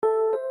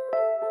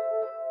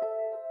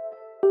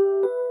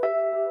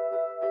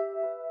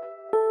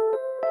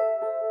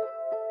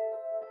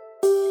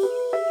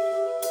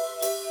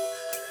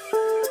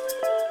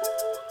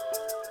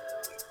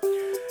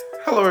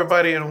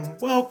everybody,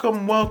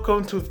 and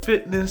welcome to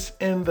Fitness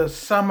in the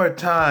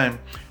Summertime.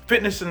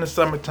 Fitness in the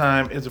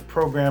Summertime is a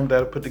program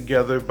that I put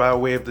together by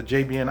way of the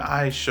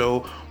JB&I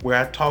show, where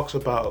I talks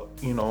about,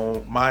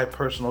 my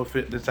personal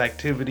fitness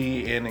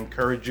activity and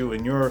encourage you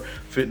in your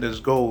fitness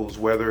goals,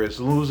 whether it's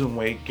losing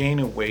weight,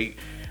 gaining weight,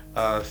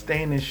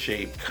 staying in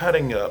shape,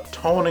 cutting up,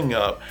 toning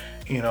up,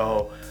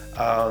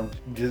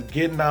 just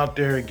getting out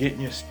there and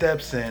getting your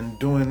steps in,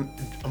 doing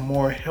a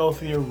more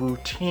healthier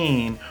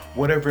routine,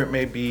 whatever it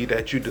may be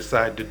that you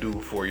decide to do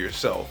for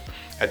yourself.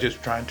 I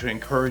just trying to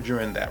encourage you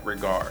in that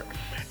regard.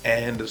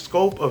 And the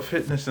scope of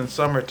fitness in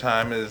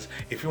summertime is,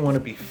 if you want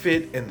to be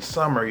fit in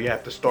summer, you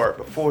have to start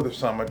before the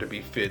summer to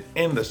be fit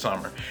in the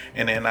summer.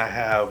 And then I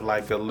have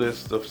like a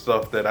list of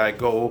stuff that I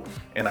go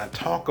and I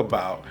talk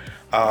about.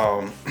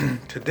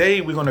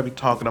 Today we're going to be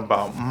talking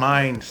about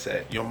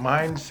mindset. Your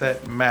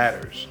mindset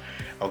matters.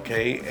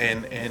 Okay,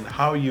 and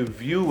how you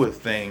view a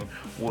thing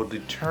will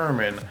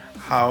determine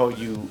how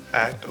you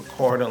act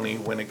accordingly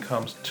when it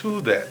comes to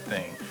that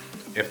thing,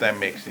 if that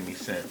makes any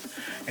sense.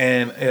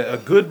 And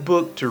a good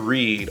book to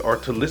read or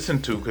to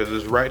listen to, because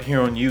it's right here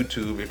on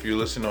YouTube if you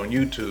listen on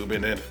YouTube,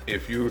 and then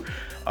if you're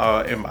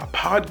in my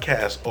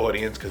podcast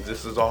audience, because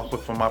this is also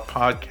for my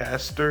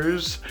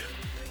podcasters,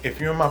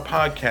 if you're in my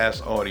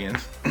podcast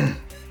audience,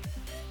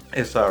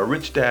 it's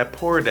Rich Dad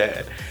Poor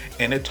Dad,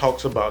 and it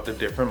talks about the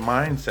different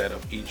mindset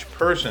of each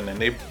person, and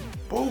they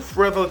both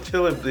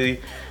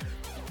relatively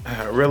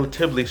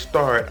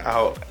start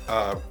out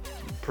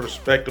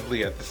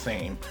prospectively at the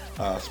same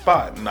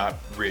spot, not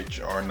rich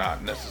or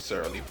not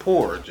necessarily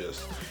poor,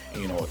 just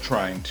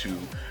trying to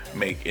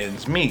make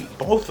ends meet,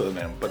 both of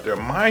them, but their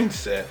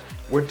mindset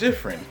were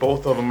different.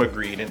 Both of them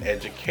agreed in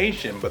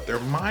education, but their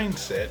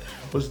mindset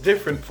was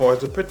different for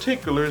the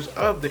particulars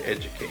of the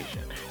education.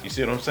 You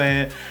see what I'm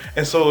saying?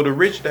 And so the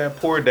Rich Dad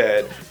Poor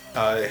Dad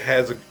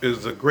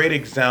is a great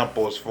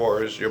example as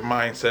far as your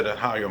mindset and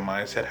how your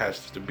mindset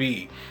has to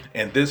be.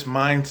 And this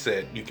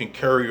mindset you can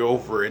carry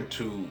over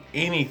into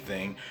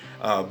anything,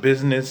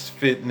 business,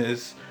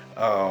 fitness,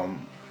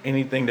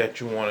 anything that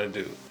you want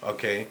to do.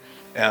 Okay.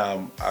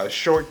 A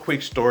short,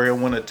 quick story I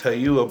want to tell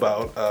you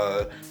about.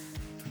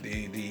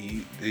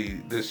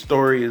 The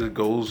story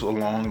goes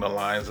along the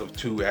lines of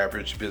two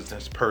average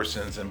business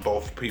persons, and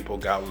both people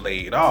got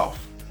laid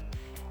off.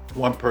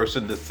 One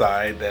person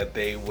decided that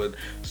they would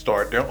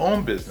start their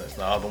own business.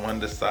 The other one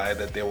decided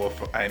that they will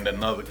find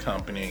another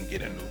company and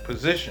get a new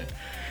position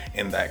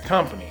in that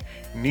company.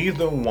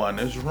 Neither one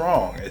is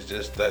wrong. It's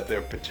just that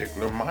their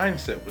particular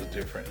mindset was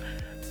different.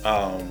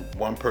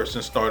 One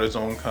person started his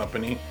own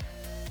company.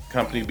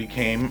 Company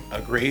became a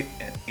great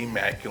and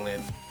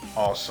immaculate,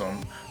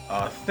 awesome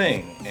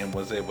thing, and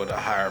was able to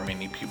hire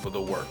many people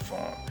to work for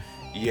him.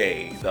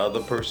 Yay. The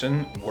other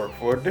person worked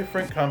for a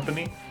different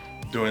company,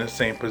 doing the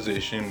same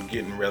position,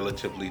 getting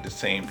relatively the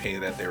same pay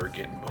that they were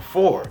getting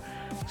before.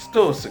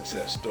 Still a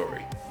success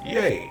story.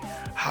 Yay.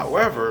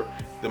 However,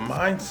 the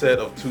mindset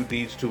of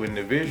these two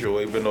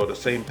individuals, even though the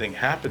same thing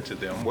happened to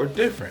them, were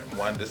different.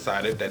 One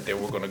decided that they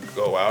were going to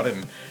go out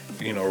and,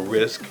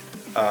 risk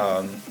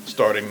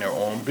starting their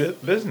own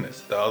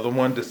business. The other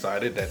one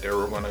decided that they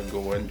were going to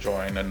go and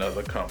join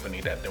another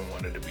company that they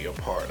wanted to be a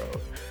part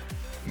of.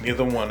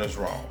 Neither one is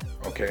wrong,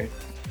 okay?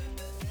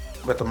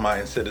 But the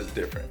mindset is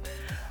different.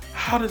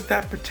 How does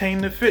that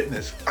pertain to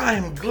fitness? I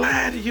am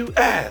glad you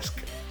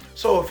asked.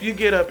 So if you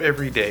get up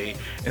every day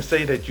and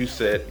say that you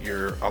set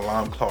your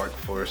alarm clock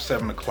for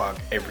 7 o'clock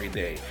every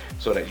day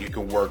so that you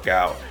can work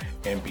out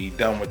and be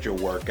done with your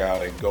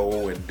workout and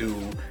go and do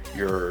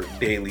your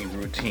daily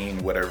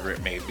routine, whatever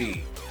it may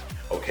be,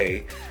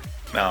 okay?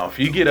 Now, if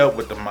you get up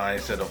with the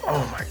mindset of,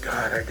 oh my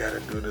God, I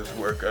gotta do this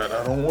workout,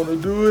 I don't wanna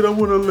do it, I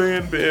wanna lay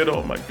in bed,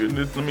 oh my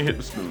goodness, let me hit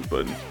the snooze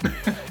button.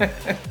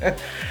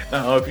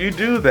 Now, if you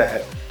do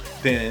that,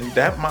 then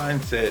that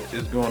mindset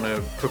is going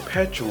to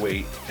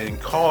perpetuate and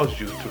cause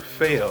you to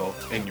fail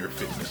in your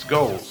fitness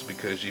goals,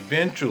 because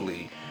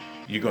eventually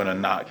you're going to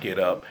not get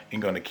up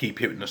and going to keep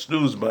hitting the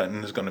snooze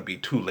button. It's going to be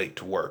too late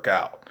to work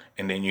out.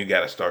 And then you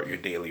got to start your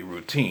daily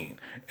routine.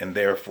 And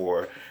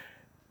therefore,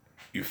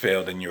 you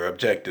failed in your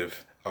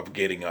objective of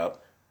getting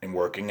up and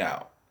working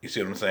out. You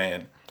see what I'm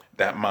saying?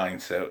 That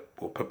mindset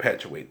will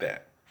perpetuate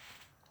that.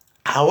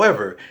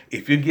 However,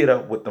 if you get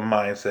up with the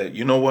mindset,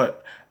 you know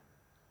what?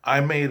 I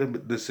made a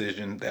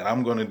decision that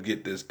I'm going to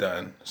get this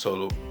done,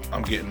 so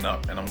I'm getting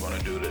up and I'm going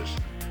to do this.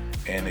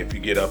 And if you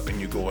get up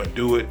and you go and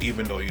do it,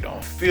 even though you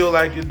don't feel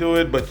like you do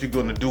it, but you're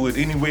going to do it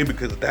anyway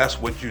because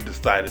that's what you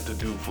decided to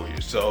do for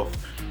yourself.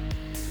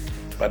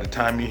 By the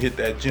time you hit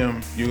that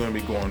gym, you're going to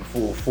be going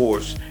full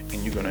force and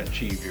you're going to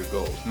achieve your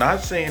goals.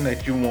 Not saying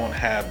that you won't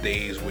have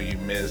days where you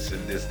miss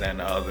and this, that,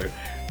 and the other.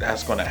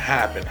 That's going to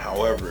happen.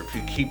 However, if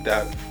you keep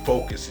that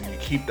focus and you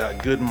keep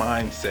that good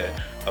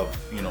mindset of,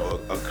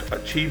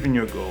 achieving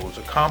your goals,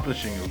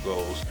 accomplishing your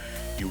goals,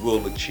 you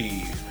will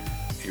achieve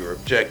your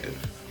objective.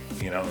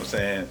 You know what I'm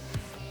saying?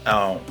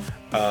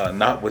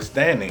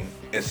 Notwithstanding,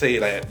 and say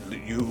that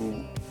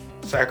you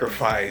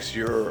sacrifice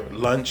your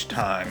lunch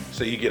time,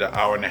 say you get an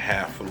hour and a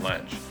half for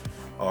lunch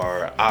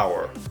or an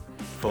hour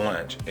for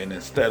lunch, and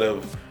instead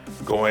of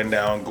going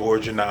down,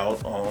 gorging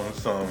out on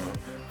some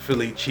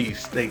Philly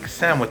cheesesteak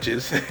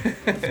sandwiches,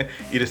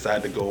 you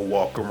decide to go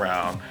walk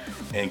around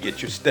and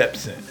get your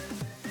steps in.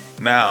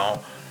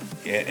 Now,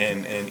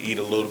 and eat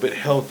a little bit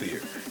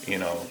healthier, you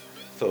know.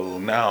 So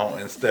now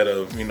instead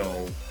of,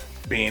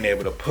 being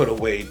able to put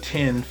away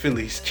 10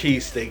 Philly's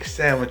cheesesteak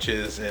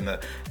sandwiches and a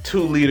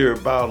 2-liter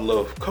bottle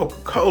of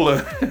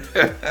Coca-Cola,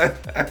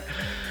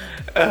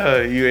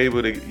 you're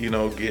able to,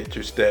 get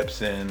your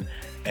steps in,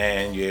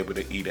 and you're able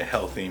to eat a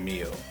healthy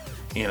meal.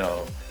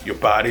 Your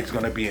body's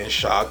going to be in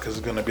shock because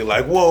it's going to be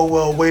like,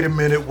 whoa, wait a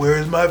minute,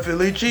 where's my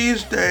Philly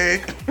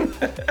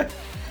cheesesteak?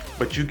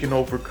 But you can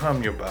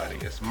overcome your body.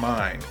 It's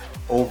mind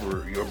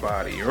over your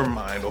body, your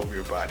mind over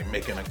your body,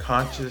 making a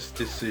conscious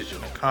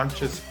decision, a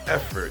conscious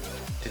effort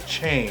to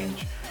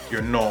change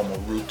your normal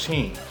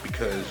routine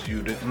because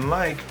you didn't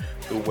like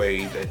the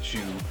way that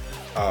you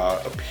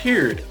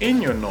appeared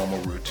in your normal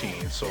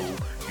routine. So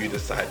you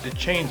decide to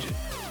change it.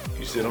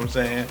 You see what I'm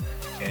saying?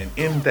 And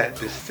in that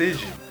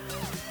decision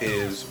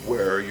is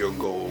where your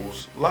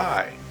goals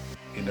lie,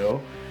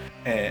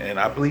 and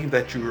I believe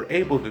that you're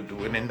able to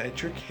do it and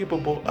that you're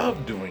capable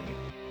of doing it.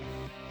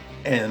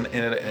 And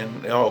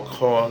it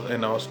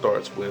all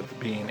starts with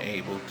being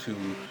able to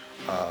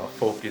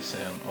focus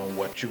in on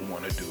what you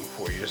want to do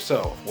for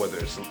yourself, whether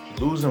it's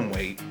losing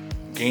weight,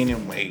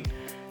 gaining weight,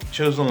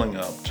 chiseling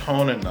up,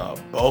 toning up,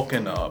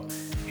 bulking up.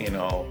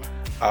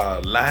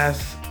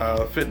 Last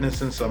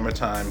Fitness in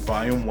Summertime,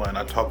 Volume 1,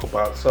 I talk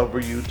about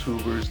several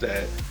YouTubers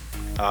that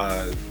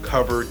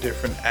cover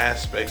different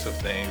aspects of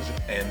things,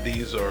 and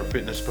these are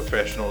fitness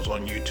professionals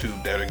on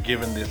YouTube that are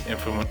giving this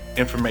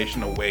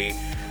information away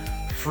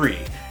free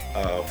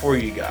for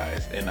you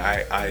guys. And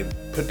I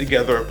put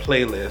together a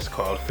playlist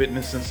called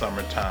Fitness in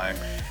Summertime,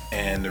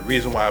 and the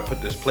reason why I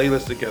put this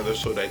playlist together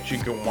so that you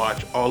can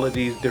watch all of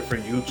these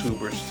different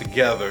YouTubers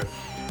together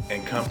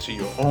and come to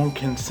your own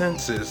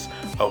consensus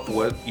of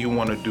what you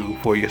want to do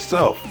for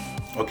yourself.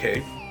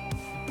 Okay,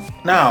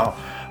 now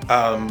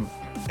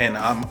and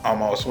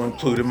I'm also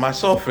including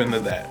myself into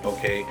that.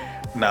 Okay,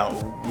 now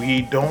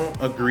we don't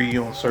agree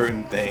on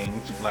certain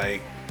things.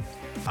 Like,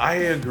 I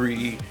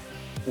agree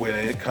when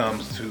it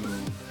comes to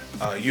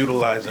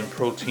utilizing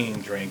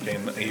protein drink,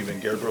 and even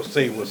Gabriel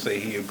Say will say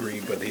he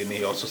agreed, but then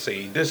he also say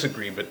he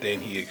disagreed, but then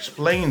he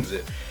explains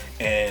it,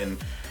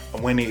 and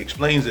when he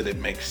explains it, it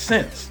makes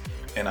sense.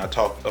 And I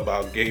talk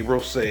about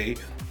Gabriel Say,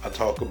 I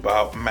talk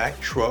about Mac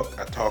Truck,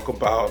 I talk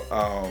about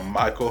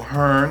Michael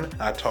Hearn,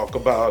 I talk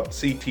about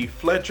CT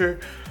Fletcher,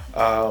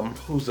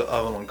 who's the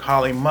other one,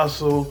 Collie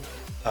Muscle,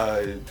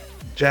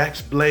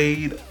 Jax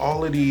Blade,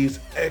 all of these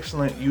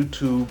excellent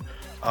YouTube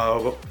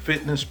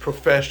fitness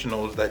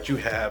professionals that you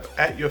have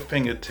at your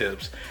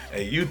fingertips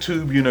at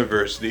YouTube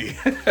University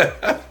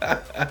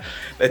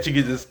that you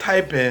can just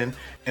type in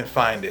and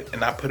find it.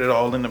 And I put it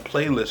all in a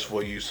playlist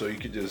for you so you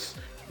could just,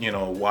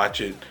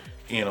 watch it,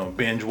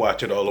 binge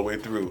watch it all the way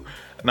through.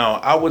 Now,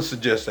 I would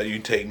suggest that you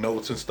take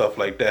notes and stuff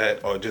like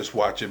that, or just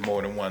watch it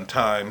more than one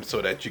time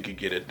so that you could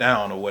get it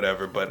down or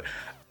whatever. But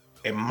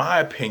in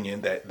my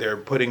opinion, that they're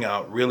putting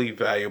out really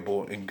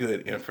valuable and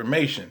good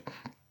information.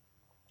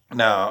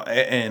 Now,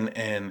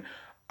 and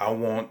I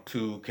want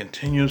to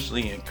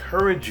continuously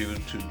encourage you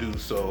to do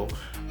so,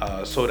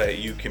 so that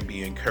you can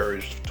be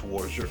encouraged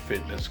towards your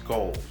fitness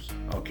goals.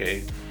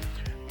 Okay.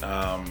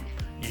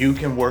 You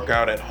can work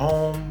out at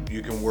home,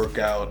 you can work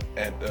out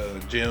at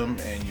the gym,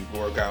 and you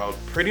work out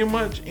pretty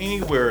much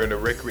anywhere in a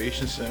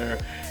recreation center.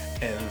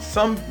 And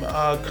some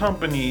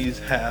companies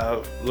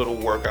have little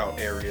workout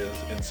areas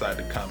inside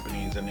the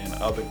companies, and then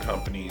other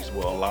companies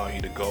will allow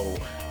you to go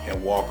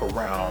and walk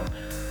around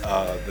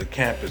the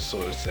campus,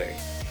 so to say.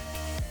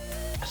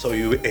 So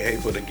you're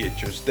able to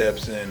get your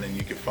steps in, and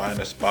you can find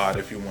a spot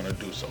if you want to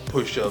do some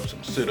push-ups,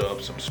 some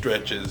sit-ups, some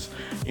stretches,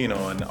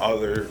 and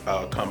other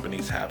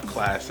companies have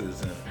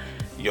classes and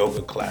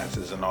yoga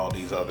classes and all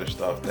these other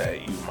stuff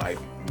that you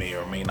may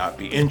or may not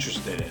be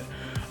interested in.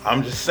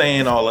 I'm just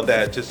saying all of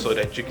that just so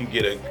that you can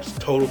get a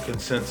total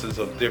consensus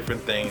of different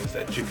things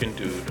that you can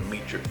do to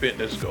meet your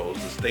fitness goals,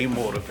 to stay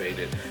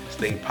motivated,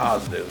 stay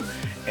positive,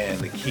 and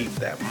to keep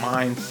that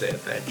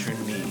mindset that you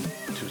need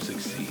to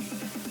succeed.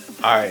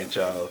 All right,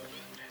 y'all.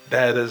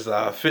 That is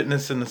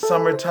Fitness in the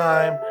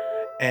Summertime,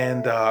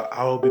 and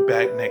I will be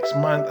back next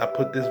month. I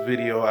put this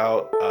video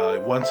out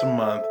once a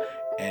month,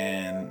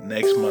 and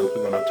next month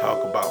we're going to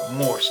talk about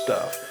more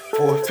stuff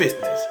for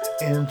fitness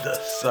in the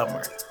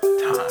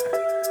summertime.